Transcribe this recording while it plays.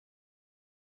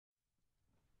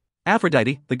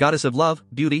Aphrodite, the goddess of love,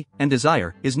 beauty, and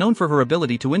desire, is known for her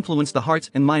ability to influence the hearts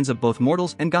and minds of both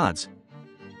mortals and gods.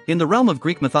 In the realm of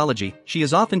Greek mythology, she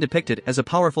is often depicted as a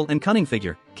powerful and cunning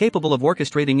figure, capable of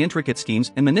orchestrating intricate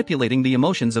schemes and manipulating the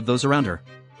emotions of those around her.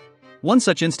 One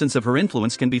such instance of her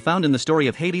influence can be found in the story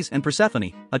of Hades and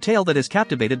Persephone, a tale that has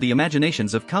captivated the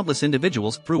imaginations of countless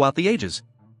individuals throughout the ages.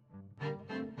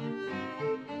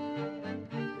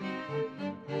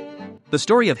 The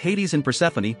story of Hades and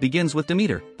Persephone begins with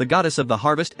Demeter, the goddess of the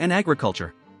harvest and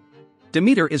agriculture.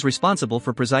 Demeter is responsible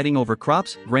for presiding over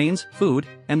crops, grains, food,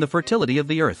 and the fertility of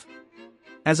the earth.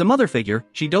 As a mother figure,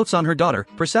 she dotes on her daughter,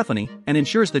 Persephone, and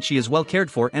ensures that she is well cared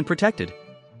for and protected.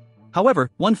 However,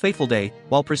 one fateful day,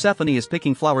 while Persephone is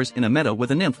picking flowers in a meadow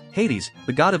with a nymph, Hades,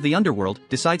 the god of the underworld,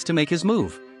 decides to make his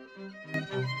move.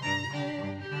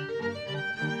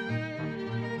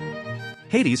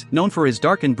 Hades, known for his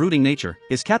dark and brooding nature,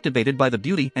 is captivated by the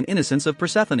beauty and innocence of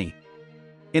Persephone.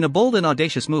 In a bold and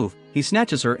audacious move, he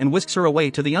snatches her and whisks her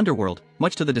away to the underworld,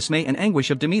 much to the dismay and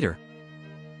anguish of Demeter.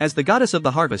 As the goddess of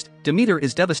the harvest, Demeter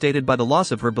is devastated by the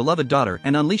loss of her beloved daughter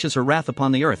and unleashes her wrath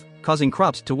upon the earth, causing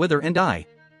crops to wither and die.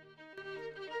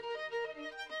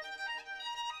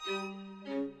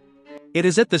 It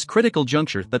is at this critical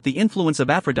juncture that the influence of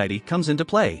Aphrodite comes into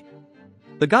play.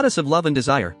 The goddess of love and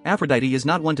desire, Aphrodite is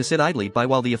not one to sit idly by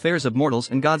while the affairs of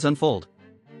mortals and gods unfold.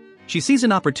 She sees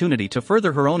an opportunity to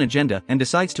further her own agenda and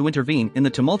decides to intervene in the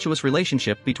tumultuous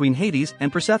relationship between Hades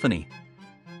and Persephone.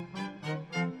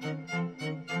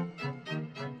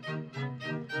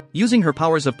 Using her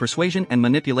powers of persuasion and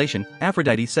manipulation,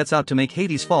 Aphrodite sets out to make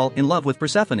Hades fall in love with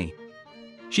Persephone.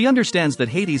 She understands that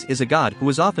Hades is a god who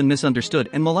is often misunderstood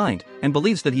and maligned, and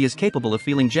believes that he is capable of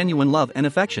feeling genuine love and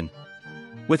affection.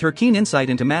 With her keen insight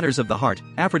into matters of the heart,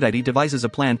 Aphrodite devises a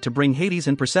plan to bring Hades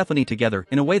and Persephone together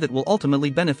in a way that will ultimately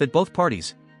benefit both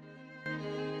parties.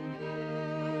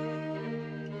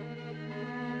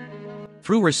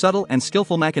 Through her subtle and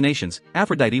skillful machinations,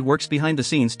 Aphrodite works behind the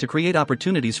scenes to create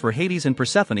opportunities for Hades and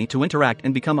Persephone to interact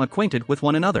and become acquainted with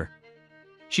one another.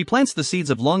 She plants the seeds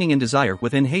of longing and desire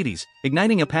within Hades,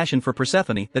 igniting a passion for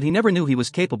Persephone that he never knew he was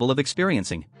capable of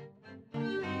experiencing.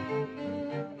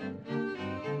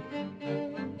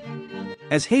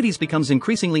 As Hades becomes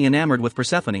increasingly enamored with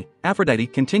Persephone, Aphrodite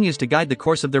continues to guide the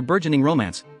course of their burgeoning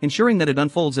romance, ensuring that it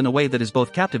unfolds in a way that is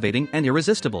both captivating and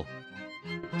irresistible.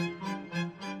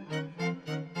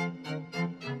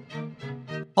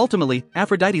 Ultimately,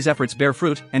 Aphrodite's efforts bear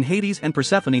fruit, and Hades and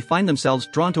Persephone find themselves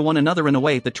drawn to one another in a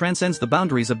way that transcends the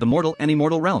boundaries of the mortal and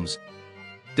immortal realms.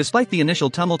 Despite the initial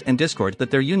tumult and discord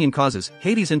that their union causes,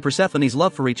 Hades and Persephone's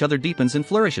love for each other deepens and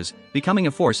flourishes, becoming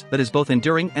a force that is both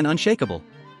enduring and unshakable.